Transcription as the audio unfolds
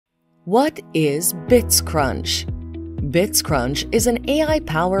What is bitsCrunch? bitsCrunch is an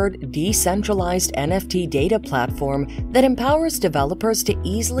AI-powered, decentralized NFT data platform that empowers developers to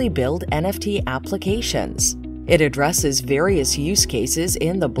easily build NFT applications. It addresses various use cases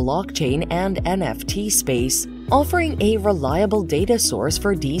in the blockchain and NFT space, offering a reliable data source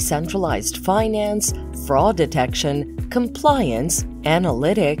for decentralized finance, fraud detection, compliance,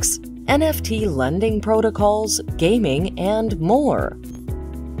 analytics, NFT lending protocols, gaming, and more.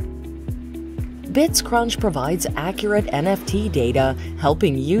 bitsCrunch provides accurate NFT data,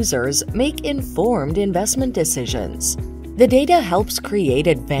 helping users make informed investment decisions. The data helps create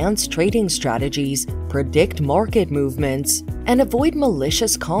advanced trading strategies, predict market movements, and avoid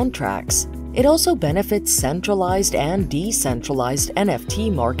malicious contracts. It also benefits centralized and decentralized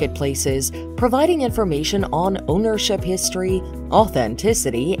NFT marketplaces, providing information on ownership history,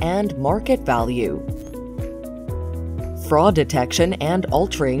 authenticity, and market value. Fraud detection and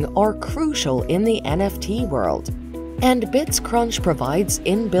altering are crucial in the NFT world, and bitsCrunch provides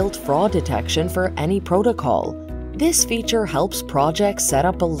inbuilt fraud detection for any protocol. This feature helps projects set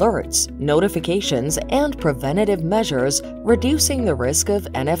up alerts, notifications, and preventative measures, reducing the risk of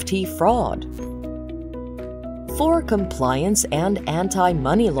NFT fraud. For compliance and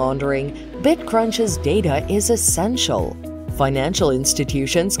anti-money laundering, bitsCrunch's data is essential. Financial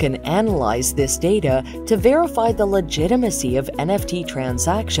institutions can analyze this data to verify the legitimacy of NFT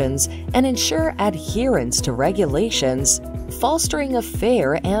transactions and ensure adherence to regulations, fostering a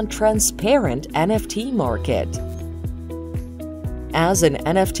fair and transparent NFT market. As an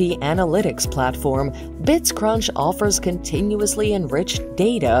NFT analytics platform, bitsCrunch offers continuously enriched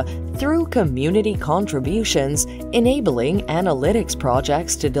data through community contributions, enabling analytics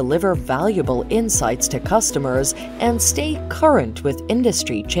projects to deliver valuable insights to customers and stay current with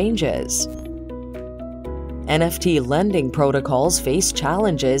industry changes. NFT lending protocols face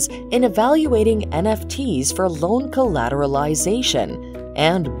challenges in evaluating NFTs for loan collateralization,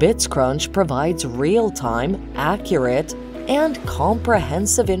 and bitsCrunch provides real-time, accurate, and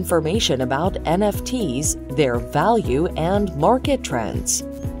comprehensive information about NFTs, their value, and market trends.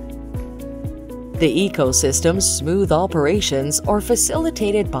 The ecosystem's smooth operations are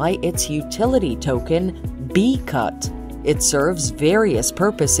facilitated by its utility token, BCUT. It serves various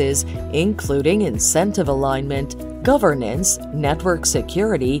purposes, including incentive alignment, governance, network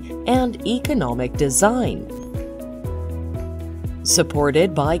security, and economic design.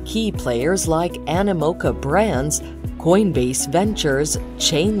 Supported by key players like Animoca Brands, Coinbase Ventures,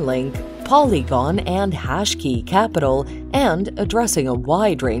 Chainlink, Polygon, and Hashkey Capital, and addressing a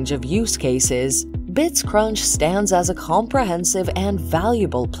wide range of use cases, bitsCrunch stands as a comprehensive and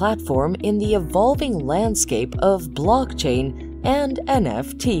valuable platform in the evolving landscape of blockchain and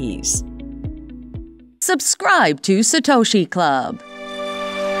NFTs. Subscribe to Satoshi Club.